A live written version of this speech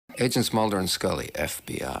Agents Mulder and Scully,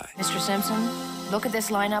 FBI. Mr. Simpson, look at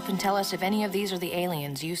this lineup and tell us if any of these are the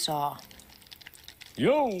aliens you saw.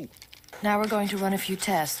 Yo! Now we're going to run a few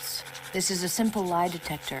tests. This is a simple lie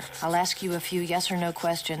detector. I'll ask you a few yes or no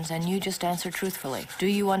questions, and you just answer truthfully. Do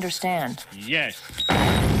you understand? Yes.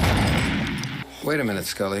 Wait a minute,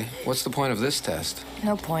 Scully. What's the point of this test?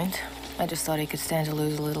 No point. I just thought he could stand to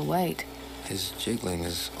lose a little weight. His jiggling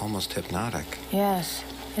is almost hypnotic. Yes,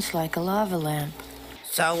 it's like a lava lamp.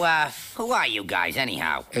 So, who are you guys,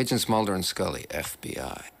 anyhow? Agents Mulder and Scully,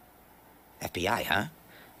 FBI. FBI,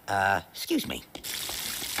 huh? Excuse me.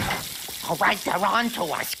 All right, they're on to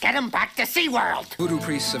us. Get them back to SeaWorld. Voodoo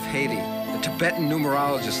priests of Haiti, the Tibetan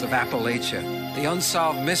numerologists of Appalachia, the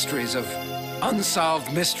unsolved mysteries of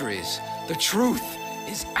unsolved mysteries. The truth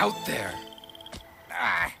is out there.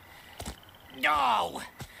 No.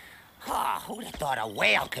 Oh, who'd have thought a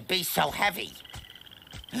whale could be so heavy?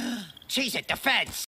 She's at the fence.